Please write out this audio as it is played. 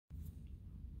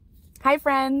Hi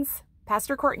friends,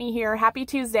 Pastor Cortney here. Happy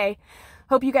Tuesday.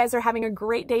 Hope you guys are having a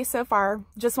great day so far.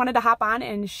 Just wanted to hop on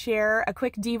and share a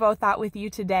quick Devo thought with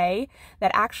you today that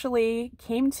actually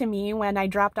came to me when I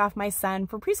dropped off my son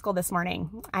for preschool this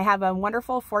morning. I have a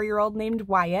wonderful 4-year-old named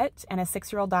Wyatt and a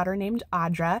 6-year-old daughter named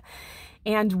Audra.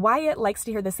 And Wyatt likes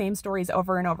to hear the same stories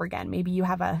over and over again. Maybe you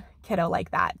have a kiddo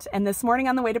like that. And this morning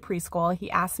on the way to preschool, he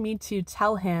asked me to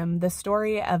tell him the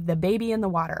story of the baby in the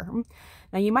water.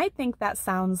 Now you might think that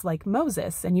sounds like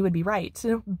Moses, and you would be right,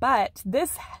 but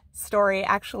this story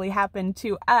actually happened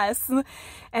to us,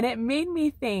 and it made me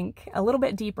think a little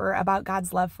bit deeper about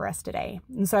God's love for us today.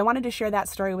 And so I wanted to share that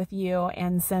story with you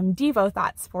and some Devo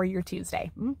thoughts for your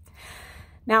Tuesday.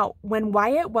 Now, when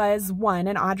Wyatt was 1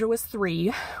 and Audra was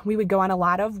 3, we would go on a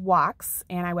lot of walks,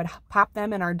 and I would pop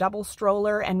them in our double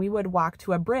stroller, and we would walk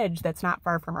to a bridge that's not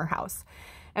far from our house.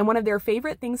 And one of their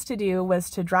favorite things to do was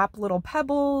to drop little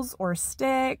pebbles or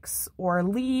sticks or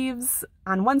leaves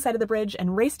on one side of the bridge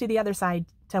and race to the other side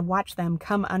to watch them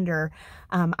come under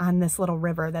on this little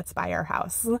river that's by our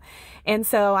house. And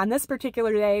so on this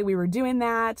particular day, we were doing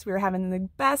that. We were having the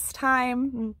best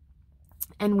time.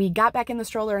 And we got back in the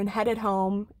stroller and headed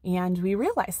home, and we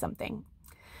realized something.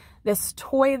 This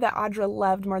toy that Audra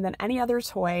loved more than any other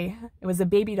toy, it was a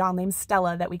baby doll named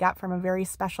Stella that we got from a very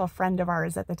special friend of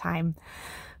ours at the time,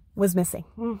 was missing.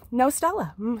 No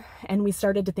Stella. And we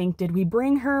started to think, did we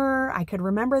bring her? I could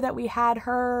remember that we had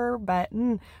her, but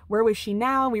where was she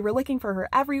now? We were looking for her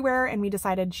everywhere, and we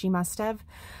decided she must have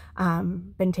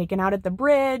been taken out at the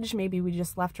bridge. Maybe we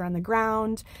just left her on the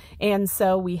ground. And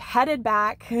so we headed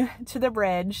back to the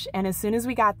bridge, and as soon as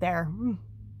we got there,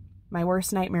 my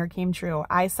worst nightmare came true.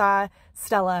 I saw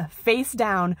Stella face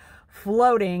down,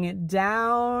 floating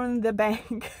down the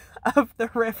bank of the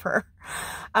river.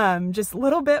 Just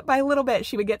little bit by little bit.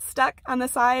 She would get stuck on the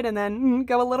side and then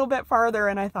go a little bit farther.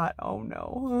 And I thought, oh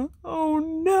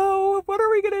no, what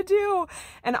are we going to do?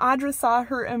 And Audra saw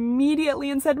her immediately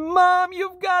and said, Mom,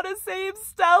 you've got to save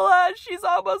Stella. She's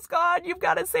almost gone. You've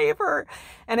got to save her.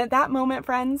 And at that moment,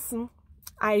 friends,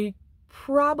 I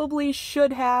probably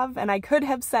should have, and I could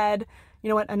have said, you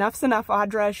know what, enough's enough,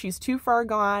 Audra. She's too far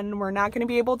gone. We're not going to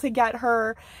be able to get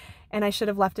her. And I should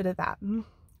have left it at that.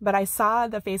 But I saw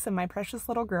the face of my precious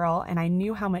little girl, and I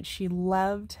knew how much she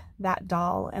loved that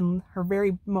doll, and her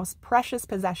very most precious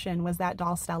possession was that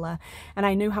doll, Stella. And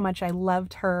I knew how much I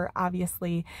loved her,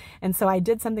 obviously. And so I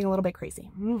did something a little bit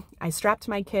crazy. I strapped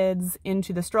my kids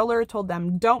into the stroller, told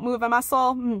them, don't move a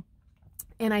muscle.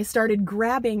 And I started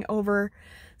grabbing over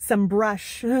some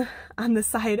brush on the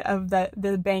side of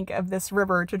the bank of this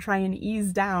river to try and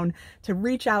ease down to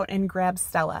reach out and grab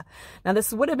Stella. Now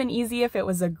this would have been easy if it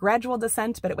was a gradual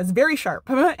descent, but it was very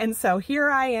sharp. And so here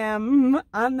I am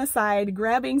on the side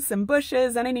grabbing some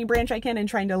bushes and any branch I can and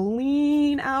trying to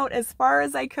lean out as far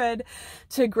as I could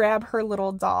to grab her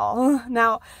little doll.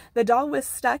 Now the doll was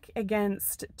stuck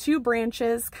against 2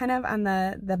 branches kind of on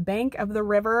the bank of the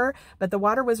river, but the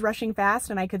water was rushing fast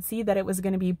and I could see that it was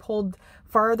going to be pulled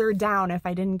farther down if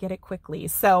I didn't get it quickly.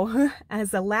 So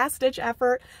as a last-ditch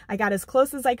effort, I got as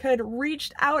close as I could,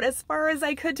 reached out as far as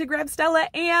I could to grab Stella,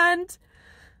 and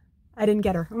I didn't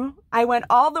get her. I went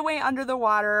all the way under the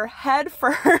water, head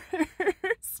first,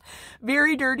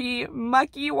 very dirty,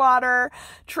 mucky water,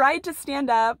 tried to stand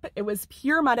up. It was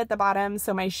pure mud at the bottom,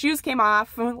 so my shoes came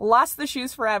off, lost the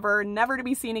shoes forever, never to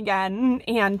be seen again,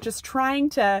 and just trying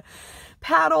to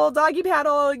paddle, doggy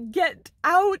paddle, get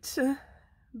out.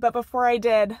 But before I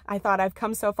did, I thought, I've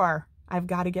come so far. I've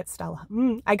got to get Stella.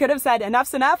 I could have said,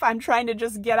 enough's enough. I'm trying to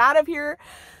just get out of here.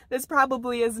 This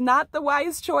probably is not the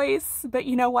wise choice. But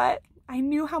you know what? I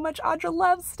knew how much Audra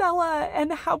loved Stella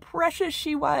and how precious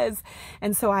she was.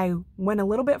 And so I went a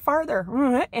little bit farther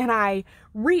and I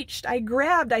reached, I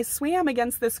grabbed, I swam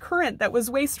against this current that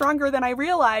was way stronger than I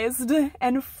realized.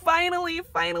 And finally,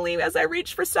 as I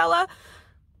reached for Stella,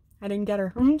 I didn't get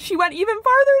her. She went even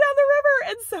farther down the river.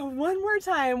 And so one more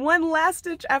time, one last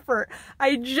ditch effort,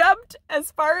 I jumped as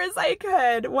far as I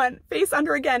could, went face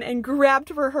under again and grabbed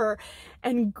for her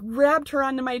and grabbed her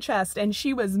onto my chest. And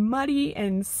she was muddy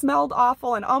and smelled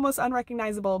awful and almost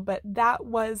unrecognizable, but that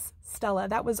was Stella.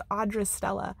 That was Audra's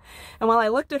Stella. And while I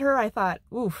looked at her, I thought,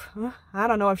 oof, I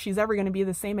don't know if she's ever going to be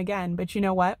the same again. But you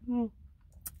know what?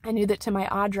 I knew that to my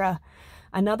Audra,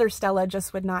 another Stella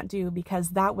just would not do, because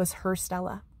that was her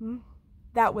Stella.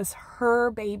 That was her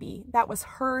baby. That was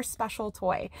her special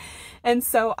toy. And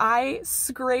so I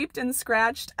scraped and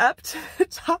scratched up to the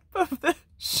top of the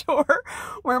shore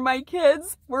where my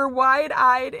kids were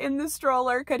wide-eyed in the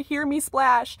stroller, could hear me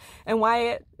splash. And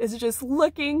Wyatt is just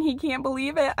looking. He can't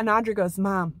believe it. And Audra goes,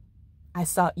 Mom, I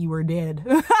thought you were dead.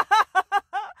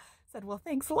 said, well,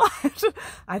 thanks a lot.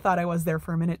 I thought I was there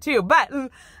for a minute too, but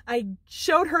I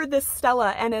showed her this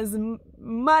Stella, and as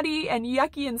muddy and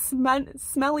yucky and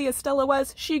smelly as Stella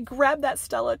was, she grabbed that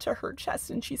Stella to her chest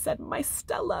and she said, my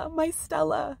Stella, my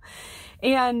Stella.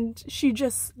 And she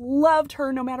just loved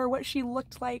her no matter what she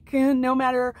looked like, no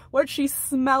matter what she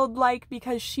smelled like,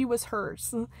 because she was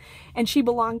hers and she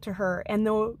belonged to her. And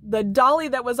the dolly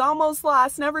that was almost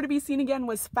lost, never to be seen again,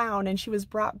 was found, and she was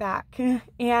brought back.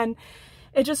 And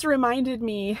it just reminded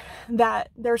me that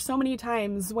there's so many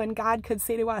times when God could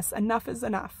say to us, enough is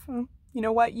enough. You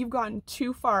know what? You've gone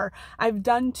too far. I've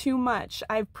done too much.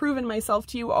 I've proven myself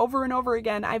to you over and over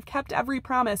again. I've kept every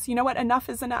promise. You know what? Enough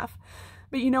is enough.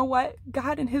 But you know what?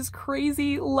 God, in his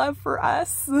crazy love for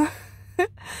us,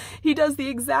 he does the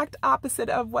exact opposite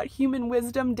of what human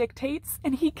wisdom dictates,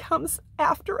 and he comes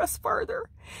after us farther.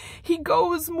 He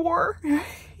goes more.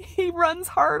 He runs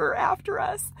harder after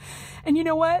us. And you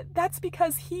know what? That's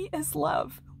because he is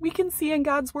love. We can see in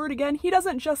God's word again, he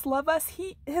doesn't just love us,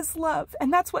 he is love.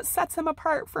 And that's what sets him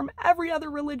apart from every other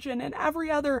religion and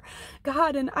every other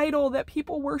god and idol that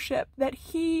people worship, that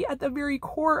he, at the very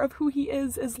core of who he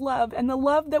is love. And the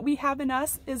love that we have in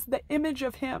us is the image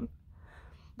of him.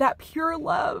 That pure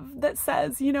love that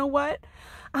says, you know what?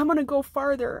 I'm going to go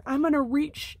farther. I'm going to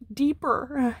reach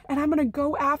deeper, and I'm going to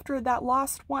go after that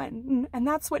lost one. And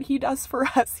that's what he does for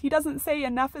us. He doesn't say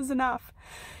enough is enough.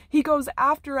 He goes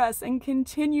after us and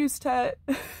continues to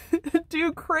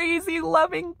do crazy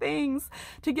loving things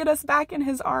to get us back in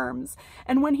his arms.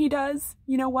 And when he does,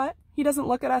 you know what? He doesn't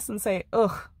look at us and say,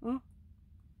 ugh,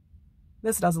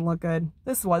 this doesn't look good.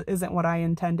 This isn't what I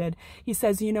intended. He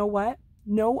says, you know what?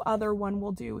 No other one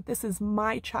will do. This is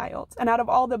my child. And out of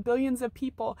all the billions of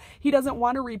people, he doesn't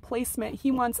want a replacement. He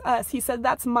wants us. He said,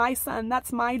 that's my son.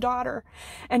 That's my daughter.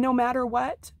 And no matter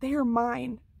what, they are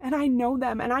mine. And I know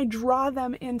them and I draw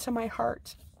them into my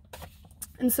heart.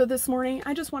 And so this morning,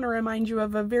 I just want to remind you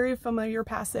of a very familiar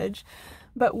passage,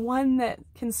 but one that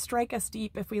can strike us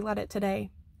deep if we let it today.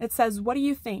 It says, what do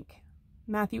you think?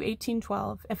 Matthew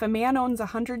 18:12. If a man owns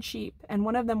 100 sheep and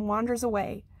one of them wanders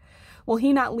away, will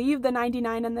he not leave the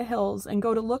 99 in the hills and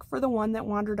go to look for the one that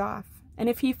wandered off? And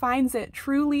if he finds it,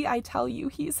 truly I tell you,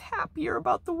 he's happier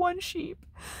about the one sheep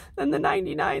than the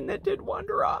 99 that did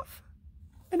wander off.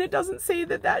 And it doesn't say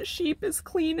that that sheep is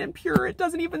clean and pure. It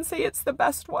doesn't even say it's the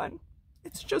best one.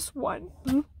 It's just one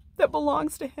that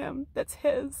belongs to him, that's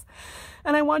his.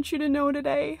 And I want you to know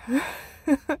today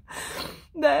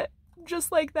that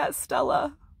just like that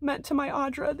Stella meant to my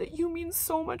Audra, that you mean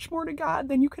so much more to God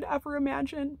than you could ever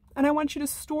imagine. And I want you to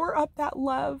store up that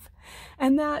love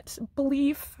and that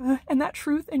belief and that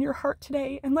truth in your heart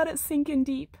today, and let it sink in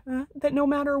deep, that no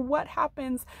matter what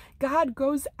happens, God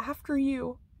goes after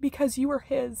you because you are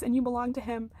his and you belong to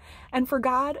him. And for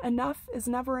God, enough is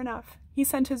never enough. He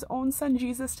sent his own son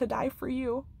Jesus to die for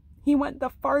you. He went the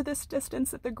farthest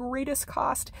distance at the greatest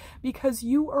cost because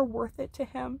you are worth it to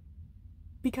him,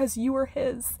 because you are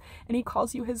his and he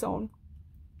calls you his own.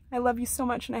 I love you so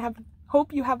much, and I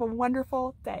hope you have a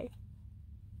wonderful day.